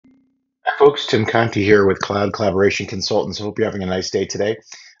Folks, Tim Conti here with Cloud Collaboration Consultants. I hope you're having a nice day today.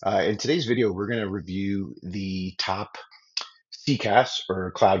 In today's video, we're going to review the top CCaaS or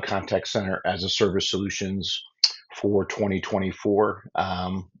Cloud Contact Center as a Service solutions for 2024.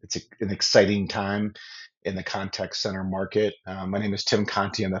 It's an exciting time in the contact center market. My name is Tim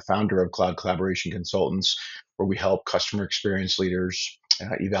Conti. I'm the founder of Cloud Collaboration Consultants, where we help customer experience leaders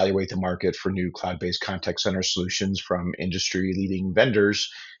evaluate the market for new cloud-based contact center solutions from industry-leading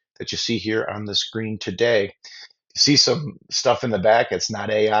vendors that you see here on the screen today. You see some stuff in the back. It's not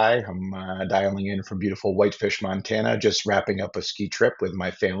AI. I'm dialing in from beautiful Whitefish, Montana, just wrapping up a ski trip with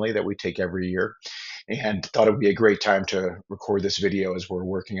my family that we take every year, and thought it would be a great time to record this video as we're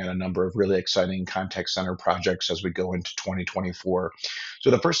working on a number of really exciting contact center projects as we go into 2024.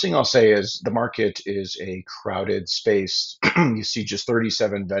 So the first thing I'll say is the market is a crowded space. You see just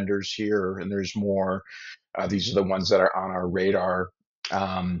 37 vendors here, and there's more. These are the ones that are on our radar.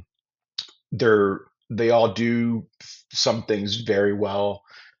 Um, they all do some things very well,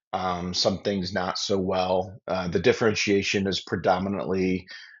 some things not so well. The differentiation is predominantly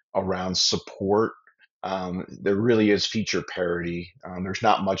around support. There really is feature parity. There's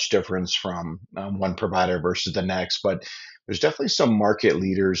not much difference from one provider versus the next, but there's definitely some market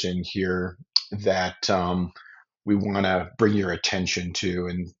leaders in here that we want to bring your attention to.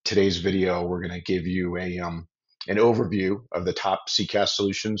 In today's video, we're going to give you an overview of the top CCaaS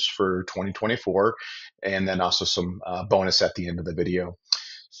solutions for 2024, and then also some bonus at the end of the video.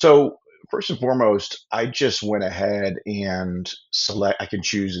 So first and foremost, I just went ahead and I can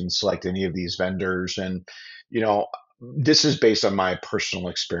choose and select any of these vendors. And, you know, this is based on my personal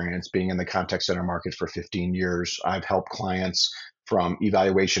experience being in the contact center market for 15 years. I've helped clients from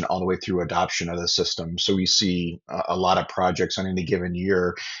evaluation all the way through adoption of the system. So we see a lot of projects on any given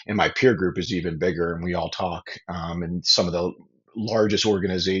year, and my peer group is even bigger, and we all talk. And some of the largest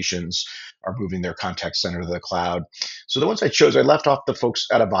organizations are moving their contact center to the cloud. So the ones I chose, I left off the folks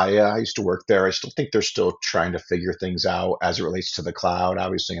at Avaya. I used to work there. I still think they're still trying to figure things out as it relates to the cloud.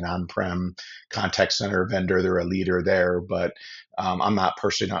 Obviously, an on-prem contact center vendor, they're a leader there, but I'm not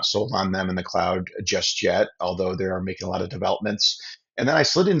personally not sold on them in the cloud just yet, although they are making a lot of developments. And then I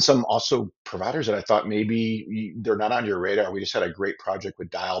slid in some also providers that I thought maybe they're not on your radar. We just had a great project with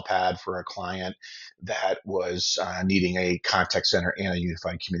Dialpad for a client that was needing a contact center and a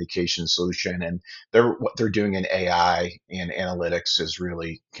unified communication solution. And what they're doing in AI and analytics is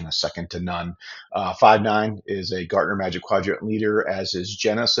really kind of second to none. Five9 is a Gartner Magic Quadrant leader, as is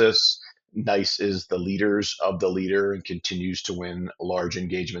Genesys. NICE is the leaders of the leader and continues to win large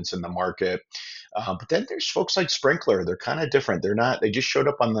engagements in the market. But then there's folks like Sprinklr. They're kind of different. They're not. They just showed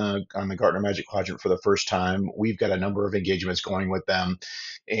up on the Gartner Magic Quadrant for the first time. We've got a number of engagements going with them,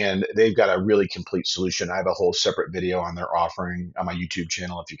 and they've got a really complete solution. I have a whole separate video on their offering on my YouTube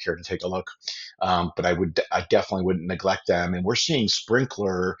channel if you care to take a look. But I definitely wouldn't neglect them. And we're seeing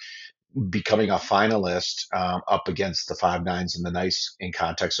Sprinklr becoming a finalist up against the Five9s and the NICE in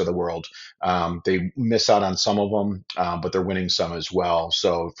context of the world. They miss out on some of them, but they're winning some as well.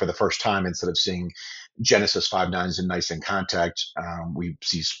 So for the first time, instead of seeing Genesys, Five9s, and NICE in contact, we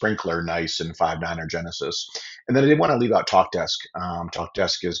see Sprinklr, NICE, and Five9 or Genesys. And then I didn't want to leave out Talkdesk.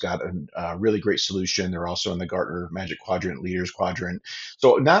 Talkdesk has got a really great solution. They're also in the Gartner Magic Quadrant, Leaders Quadrant.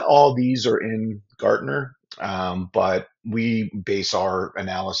 So not all these are in Gartner, but we base our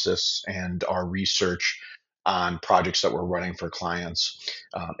analysis and our research on projects that we're running for clients.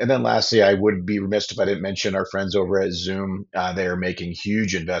 And then lastly, I would be remiss if I didn't mention our friends over at Zoom. They are making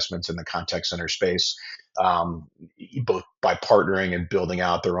huge investments in the contact center space, both by partnering and building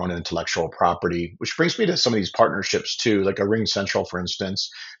out their own intellectual property, which brings me to some of these partnerships too, like a Ring Central, for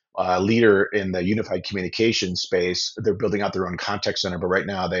instance. Leader in the unified communication space. They're building out their own contact center, but right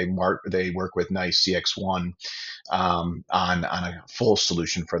now they work with NICE CXONE on a full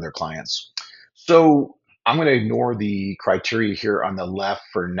solution for their clients. So I'm going to ignore the criteria here on the left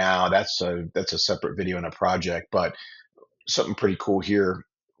for now. That's a separate video and a project, but something pretty cool here.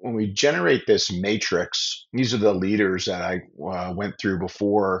 When we generate this matrix, these are the leaders that I went through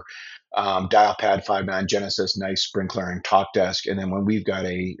before. Dialpad, Five9, Genesys, NICE, Sprinklr, and Talkdesk. And then when we've got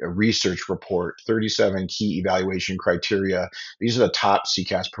a research report, 37 key evaluation criteria, these are the top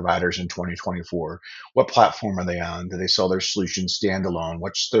CCaaS providers in 2024. What platform are they on? Do they sell their solution standalone?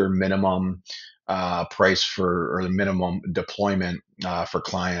 What's their minimum price for, or the minimum deployment for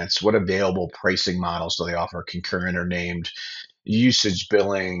clients? What available pricing models do they offer, concurrent or named? Usage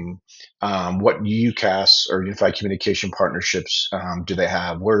billing, what UCaaS or unified communication partnerships do they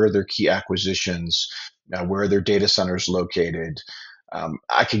have? Where are their key acquisitions? Where are their data centers located?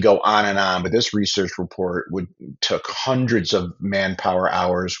 I could go on and on, but this research report would took hundreds of manpower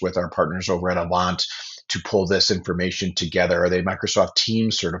hours with our partners over at Avant to pull this information together. Are they Microsoft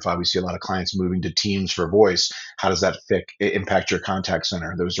Teams certified? We see a lot of clients moving to Teams for voice. How does that impact your contact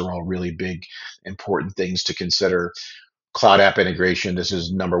center? Those are all really big, important things to consider. Cloud app integration, this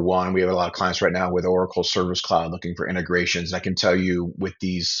is number one. We have a lot of clients right now with Oracle Service Cloud looking for integrations. I can tell you with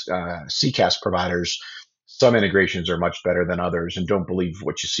these CCaaS providers, some integrations are much better than others, and don't believe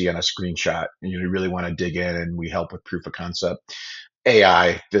what you see on a screenshot. You really want to dig in, and we help with proof of concept.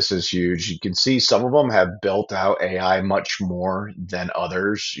 AI, this is huge. You can see some of them have built out AI much more than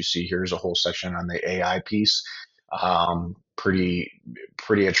others. You see here's a whole section on the AI piece.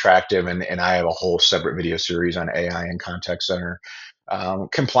 Pretty attractive, and I have a whole separate video series on AI and contact center.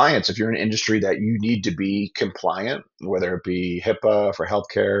 Compliance, if you're in an industry that you need to be compliant, whether it be HIPAA for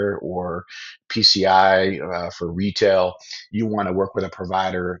healthcare or PCI for retail, you want to work with a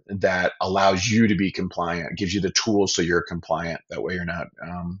provider that allows you to be compliant, gives you the tools so you're compliant. That way you're not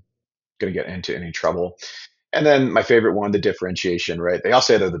going to get into any trouble. And then my favorite one, the differentiation, right? They all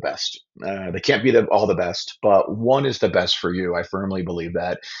say they're the best. They can't be all the best, but one is the best for you. I firmly believe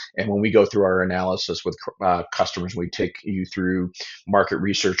that. And when we go through our analysis with customers, we take you through market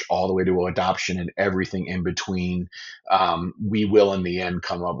research all the way to adoption and everything in between. We will, in the end,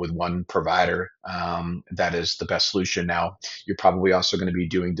 come up with one provider that is the best solution. Now, you're probably also going to be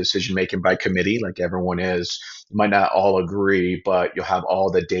doing decision making by committee, like everyone is. You might not all agree, but you'll have all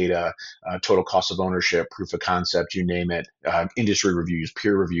the data, total cost of ownership, proof of concept, you name it, industry reviews,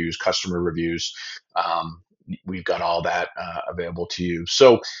 peer reviews, customer reviews. We've got all that available to you.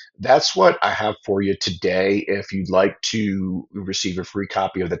 So that's what I have for you today. If you'd like to receive a free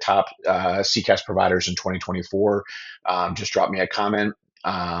copy of the top CCaaS providers in 2024, just drop me a comment.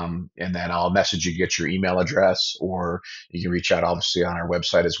 And then I'll message you, get your email address, or you can reach out obviously on our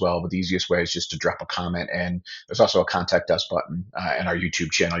website as well. But the easiest way is just to drop a comment. And there's also a contact us button in our YouTube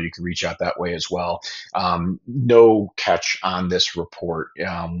channel. You can reach out that way as well. No catch on this report.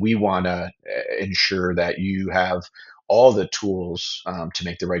 We want to ensure that you have all the tools to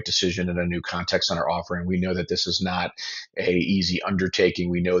make the right decision in a new contact center offering. We know that this is not a easy undertaking.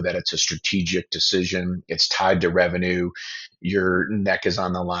 We know that it's a strategic decision. It's tied to revenue. Your neck is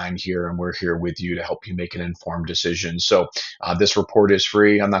on the line here, and we're here with you to help you make an informed decision. So this report is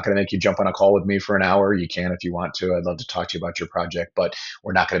free. I'm not going to make you jump on a call with me for an hour. You can if you want to. I'd love to talk to you about your project, but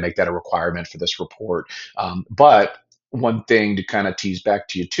we're not going to make that a requirement for this report. But one thing to kind of tease back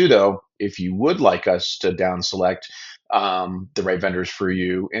to you too, though, if you would like us to down select the right vendors for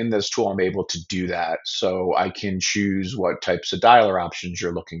you in this tool, I'm able to do that. So I can choose what types of dialer options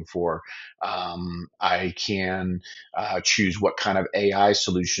you're looking for. I can choose what kind of AI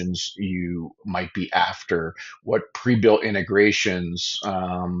solutions you might be after, what pre-built integrations,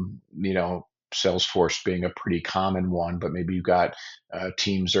 Salesforce being a pretty common one, but maybe you've got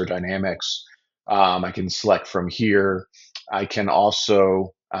Teams or Dynamics. I can select from here. I can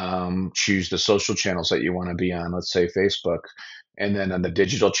also choose the social channels that you want to be on, let's say Facebook. And then on the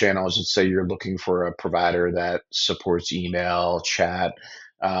digital channels, let's say you're looking for a provider that supports email, chat,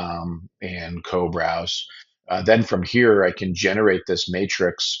 and co-browse. Then from here, I can generate this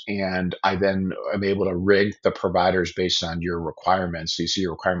matrix, and I then am able to rig the providers based on your requirements. So you see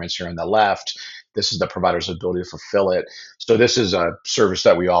your requirements here on the left. This is the provider's ability to fulfill it. So this is a service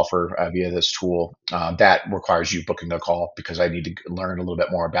that we offer via this tool that requires you booking a call, because I need to learn a little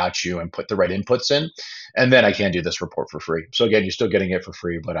bit more about you and put the right inputs in. And then I can do this report for free. So again, you're still getting it for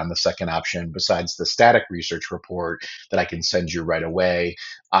free, but on the second option, besides the static research report that I can send you right away,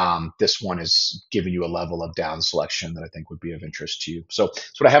 this one is giving you a level of down selection that I think would be of interest to you. So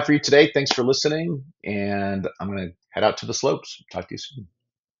that's what I have for you today. Thanks for listening, and I'm going to head out to the slopes. Talk to you soon.